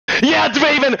Yeah,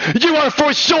 Draven, you are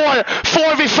for sure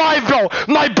 4v5, bro.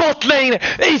 My bot lane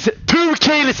is 2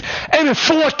 kills and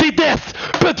 40 deaths,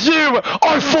 but you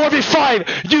are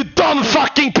 4v5, you dumb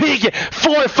fucking pig.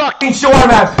 4 fucking sure,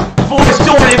 man. 4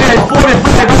 sure, man.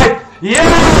 4v5, yeah,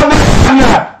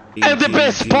 man. And the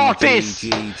best part is,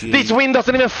 this win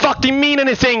doesn't even fucking mean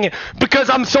anything, because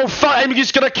I'm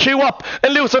just gonna queue up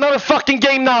and lose another fucking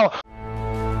game now.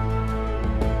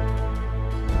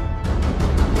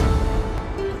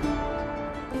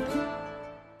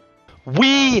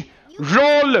 We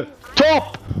roll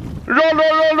top. Roll.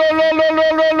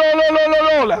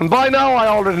 And by now I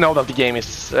already know that the game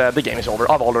is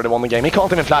over. I've already won the game. He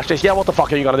can't even flash this. Yeah, what the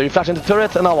fuck are you gonna do? You flash into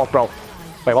turret and now what, bro?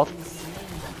 Wait, what?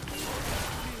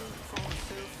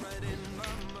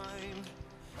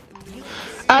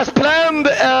 As planned,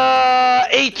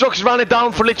 Aatrox ran it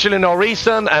down for literally no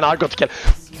reason, and I got the kill.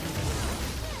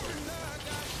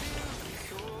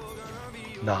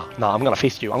 No, I'm gonna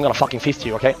fist you. I'm gonna fucking fist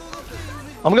you, okay?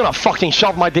 I'm gonna fucking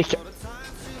shove my dick.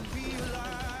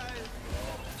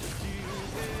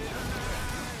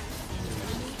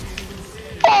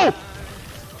 Oh!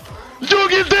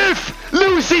 Juggle Diff!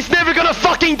 Lucy's never gonna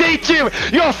fucking date you!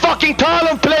 You're a fucking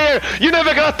Talon player! You're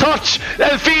never gonna touch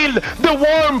and feel the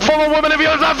warmth from a woman of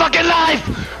your fucking life!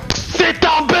 Sit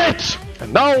down, bitch!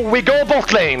 And now we go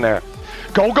bot lane.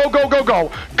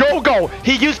 Go!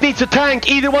 He just needs to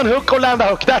tank either one hook or land a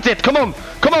hook. That's it. Come on!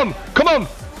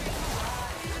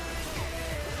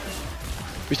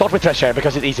 We start with Thresh here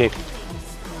because it's easy.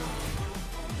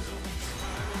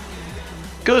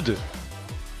 Good.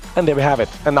 And there we have it.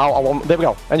 And now there we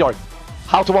go. Enjoy.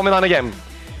 How to 1v9 again.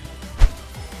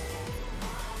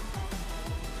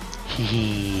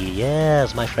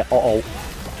 Yes, my friend. Uh-oh.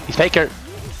 He's faker.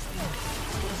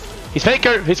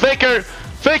 Faker.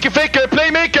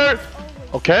 Playmaker.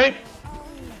 Okay.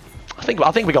 I think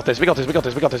we got this. We got this.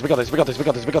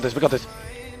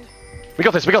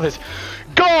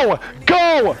 Go!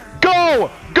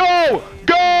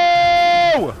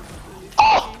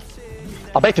 Oh!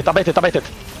 I bait it.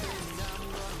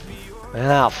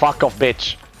 Ah, fuck off,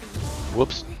 bitch.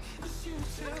 Whoops.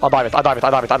 I dive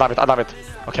it.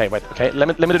 Okay, wait, okay. Let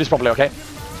me do this properly, okay?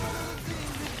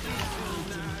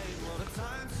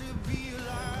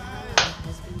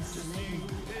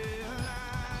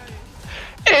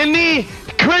 Any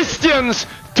questions?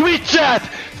 Twitch chat?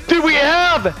 Do we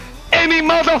have any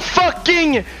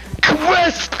motherfucking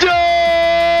questions?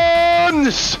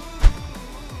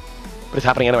 But it's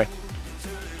happening anyway.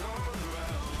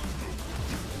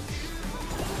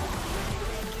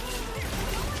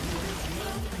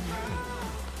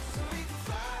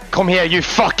 Come here, you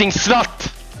fucking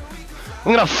slut!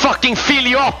 I'm gonna fucking fill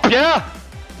you up, yeah?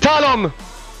 Talon!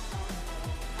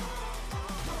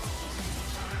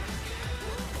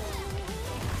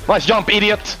 Nice jump,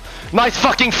 idiot! Nice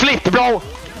fucking flip, bro!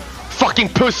 Fucking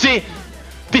pussy!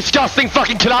 Disgusting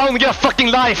fucking clown, get a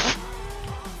fucking life!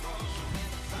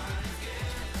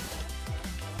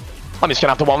 I'm just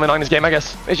gonna have to 1v9 this game, I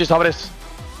guess. It's just how it is.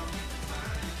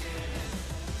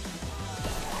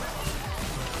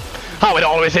 How it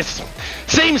always is.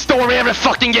 Same story every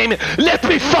fucking game. Let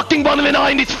me fucking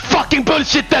 1v9 this fucking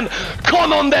bullshit then.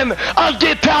 Come on then.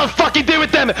 I'll fucking do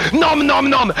it then. Nom.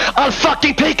 I'll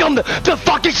fucking take on the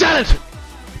fucking challenge.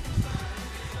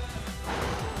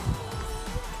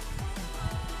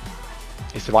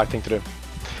 It's the right thing to do.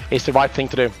 It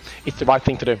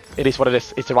is what it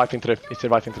is. It's the right thing to do.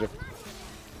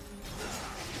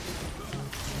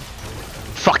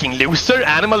 Fucking loser,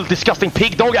 animal, disgusting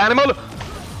pig dog animal.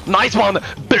 Nice one!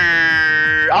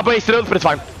 I wasted ult, but it's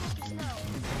fine.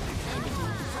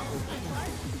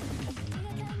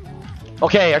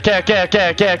 Okay.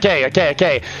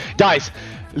 Guys,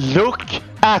 look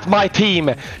at my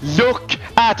team.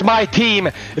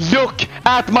 Look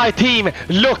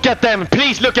at them.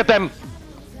 Please look at them.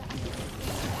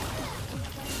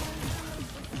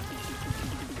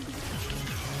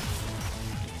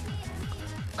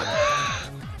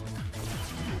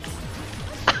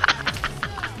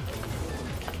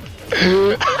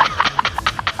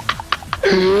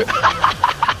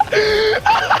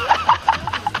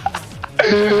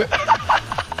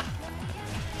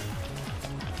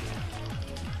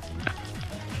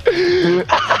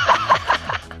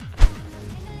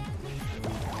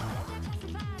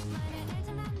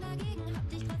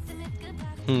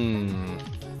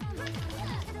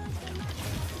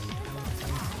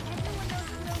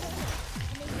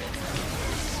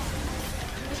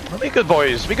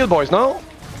 We good boys, no?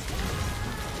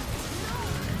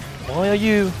 Why are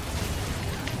you?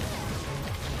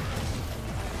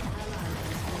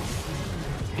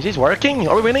 Is this working?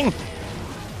 Are we winning?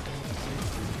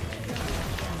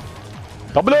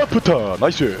 Double up, puta.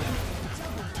 Nice.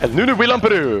 And Nunu Willump.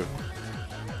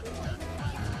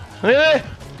 Really?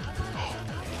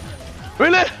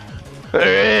 Really?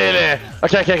 Really?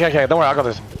 Okay. Don't worry, I got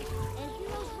this.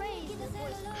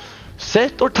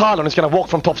 Set or Talon is gonna walk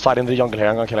from top side in the jungle here.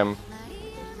 I'm gonna kill him.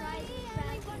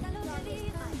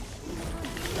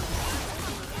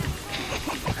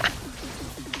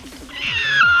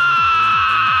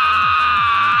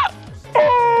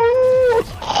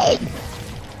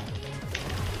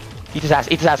 Eat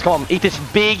his ass, come on. Eat his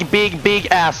big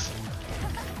ass.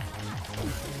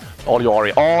 All you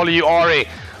Ori, all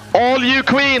you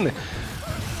Queen.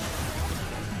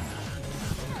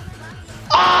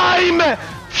 I'm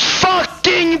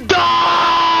fucking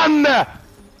done!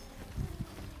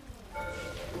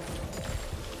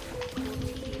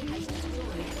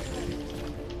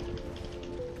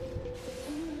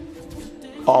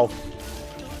 Oh.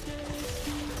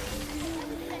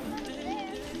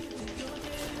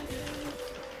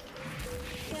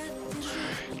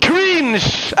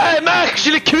 Cringe! I'm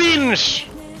actually cringe!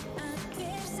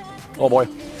 Oh boy.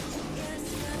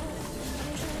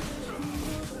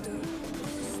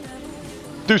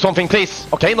 Do something, please.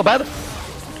 Okay, not bad.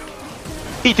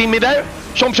 Eating me there.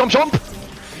 Chomp.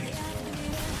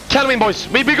 Calvin, boys.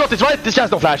 We got this, right? This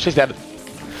guy's no flash. He's dead.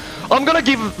 I'm gonna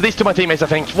give this to my teammates, I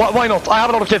think. Why not? I have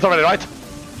a lot of kills already, right?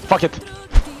 Fuck it.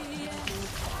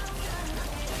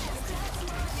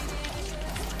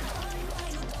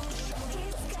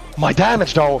 My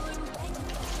damage, though.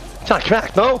 It's not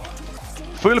cracked, no?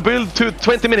 Full build to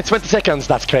 20 minutes, 20 seconds.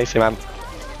 That's crazy, man.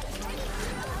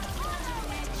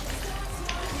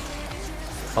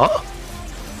 Huh?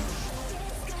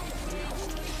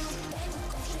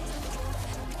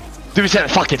 Do we send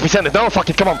it? Fuck it, we send it. No, fuck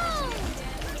it, come on.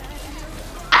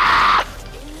 Ah!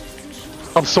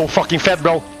 I'm so fucking fed,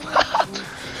 bro.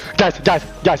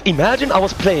 Guys, imagine I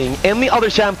was playing any other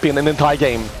champion in the entire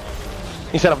game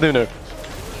instead of Nunu.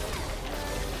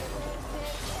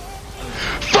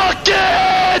 Fuck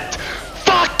it!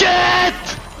 Fuck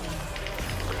it!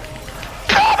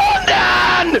 Come on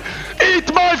then!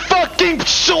 Eat my fucking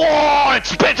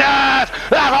shorts, bitches!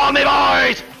 That's on me,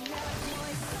 boys!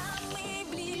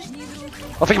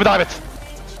 I think we dive it.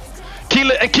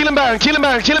 Kill him, Baron!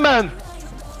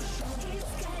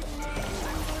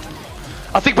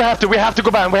 I think we have to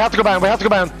go Baron,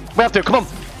 come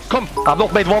on! I've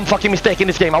not made one fucking mistake in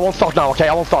this game. I won't start now, okay?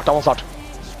 I won't start.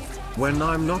 When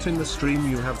I'm not in the stream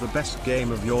you have the best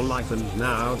game of your life, and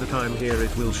now that I'm here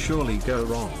it will surely go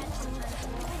wrong.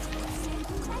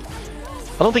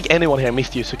 I don't think anyone here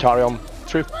missed you, so carry on.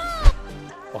 True.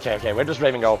 Okay, where does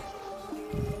Raven go?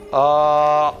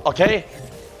 Okay.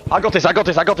 I got this.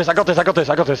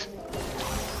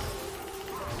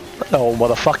 No,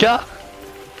 motherfucker.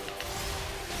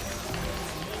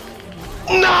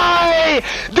 No!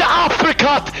 The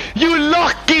uppercut! You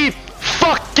lucky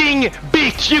fucking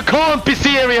bitch! You can't be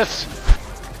serious!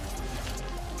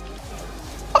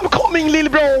 I'm coming,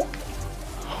 little bro!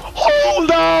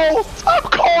 Hold out! I'm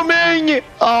coming!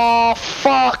 Oh,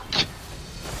 fuck!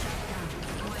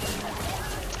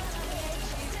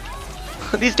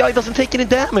 This guy doesn't take any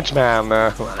damage, man. I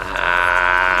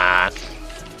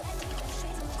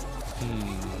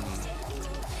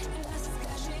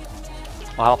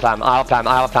have a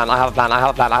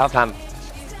plan.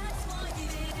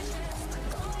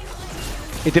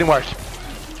 It didn't work.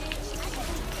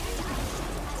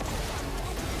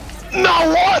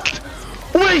 No, what?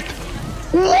 Wait!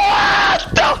 What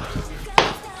the?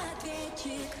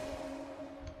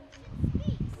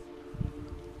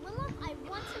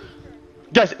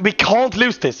 Guys, we can't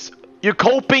lose this. You're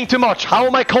coping too much. How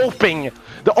am I coping?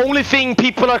 The only thing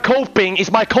people are coping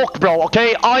is my cock, bro,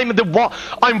 okay? I'm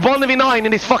 1v9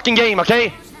 in this fucking game,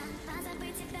 okay?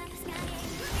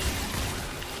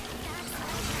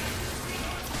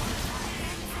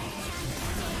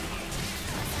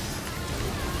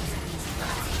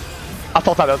 I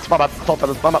thought that out. My bad.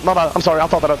 I'm sorry, I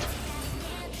thought that out.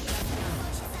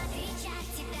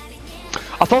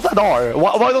 I thought that R.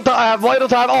 Why don't I have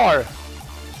R?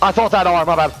 I thought that R,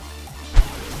 my bad.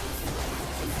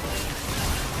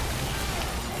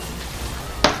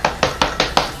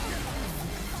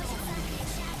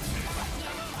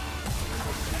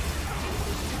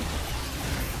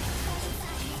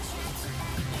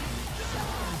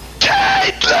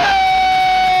 Caitlyn!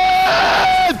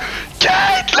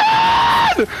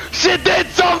 She did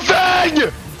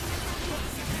something!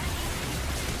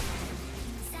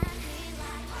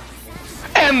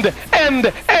 End!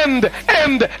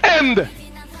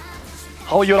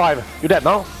 How are you alive? You're dead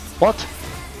now? What?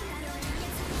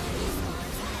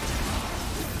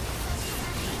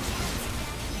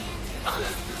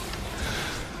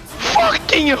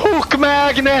 fucking hook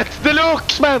magnet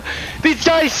deluxe, man. This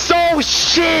guy is so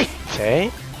shit.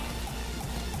 Okay.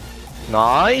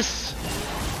 Nice.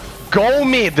 Go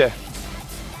mid.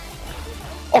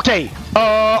 Okay.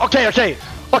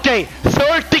 Okay.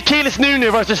 30 kills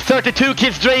Nunu versus 32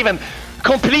 kills Draven.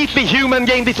 Completely human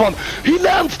game, this one. He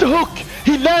lands the hook.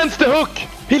 He lands the hook.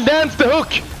 He lands the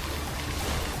hook.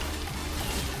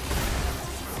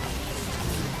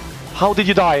 How did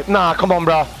you die? Nah, come on,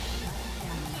 bro.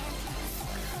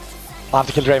 I have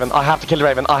to kill Draven. I have to kill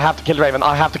Draven. I have to kill Draven.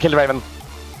 I have to kill Draven.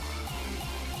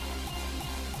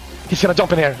 He's gonna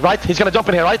jump in here, right? He's gonna jump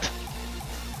in here, right?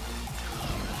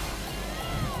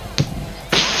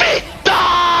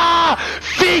 Fitta!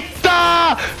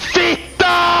 Fitta!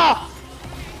 Fitta!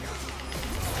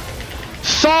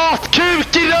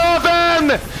 Satkuk i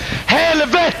röven!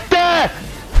 Helvete!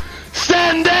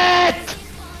 Send it!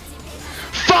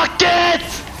 Fuck it!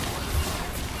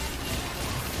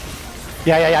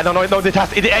 Yeah, no, this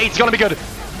has, it's gonna be good.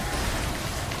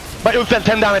 My ult dealt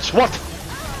 10 damage, what?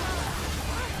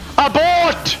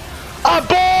 Abort!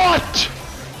 Abort!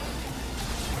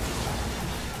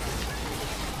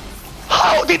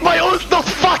 How did my ult not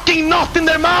fucking nut in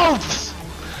their mouths?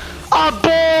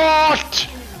 Abort!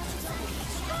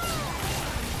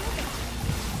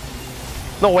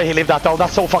 No way he lived that though,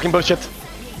 that's so fucking bullshit.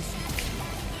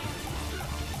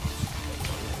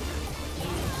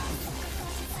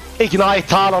 Ignite,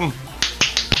 Talon.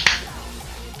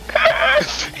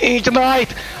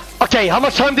 Ignite. Okay, how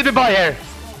much time did we buy here?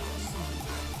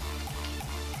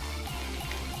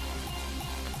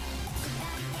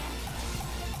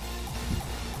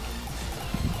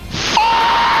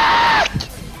 Fuck!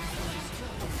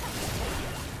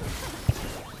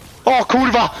 Oh,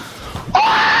 kurva.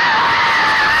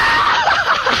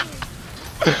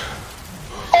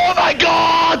 Oh my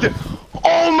god!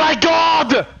 Oh my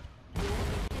god!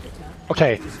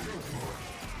 Okay.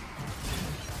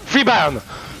 Free Baron!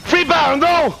 Free Baron,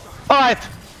 no! Alright.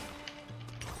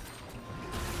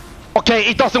 Okay,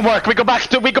 it doesn't work. We go back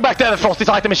to Everfrost. This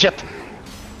item is shit.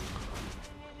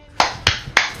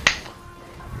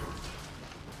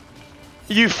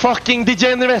 You fucking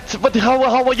degenerate. What how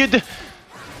are you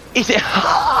is it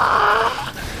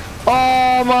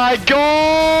oh my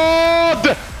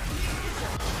god!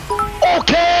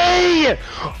 Okay!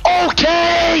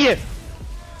 Okay!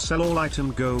 Sell all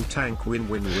item, go tank,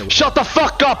 win. Shut the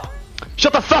fuck up!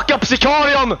 Shut the fuck up,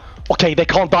 Sicarion! Okay, they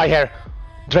can't die here.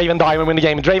 Draven die when we win the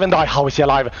game. Draven die. How is he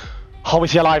alive? How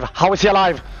is he alive? How is he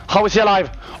alive? How is he alive?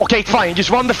 Okay, it's fine. Just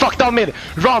run the fuck down mid.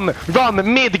 Run,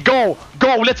 mid, go.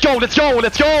 Let's go.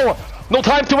 No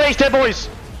time to waste here, boys.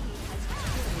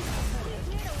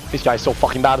 This guy is so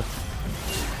fucking bad.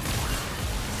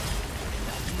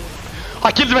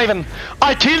 I killed Draven.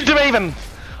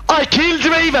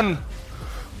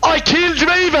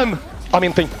 I'm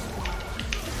in thing.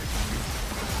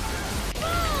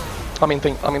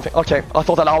 Okay, I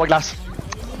thought that hourglass.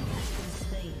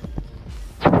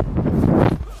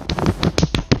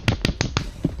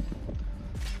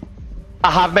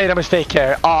 I have made a mistake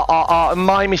here.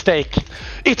 My mistake.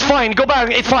 It's fine. Go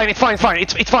back. It's fine. It's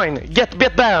fine.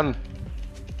 Get Baron.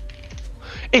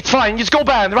 It's fine. Just go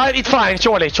Baron, right? It's fine.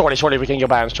 Surely we can go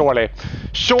Baron.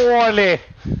 Surely.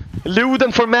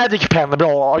 Luden for magic pen,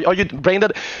 bro. Are you brain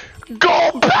dead?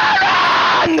 Go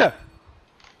Baron!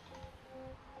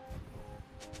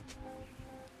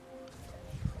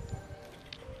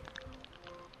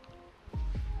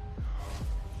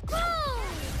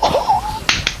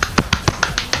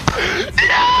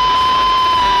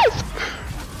 Yes!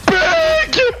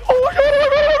 Big!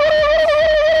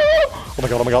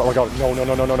 Oh my god.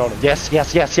 No. Yes.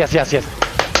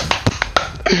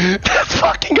 Let's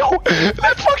fucking go.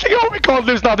 We can't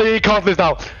lose now.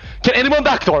 Can anyone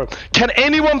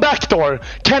backdoor?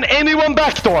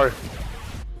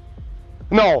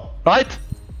 No, right?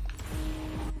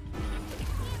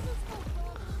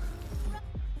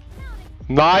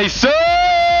 Nice!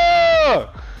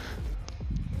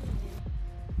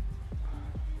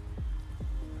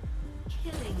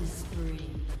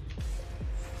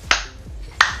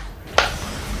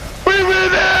 We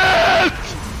win it!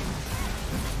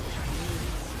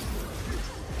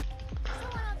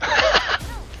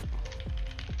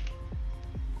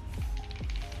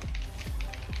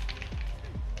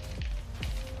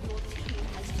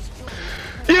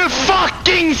 You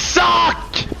fucking suck!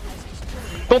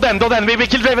 Don't end. We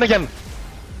kill Draven again.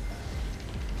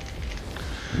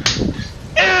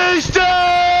 Easter!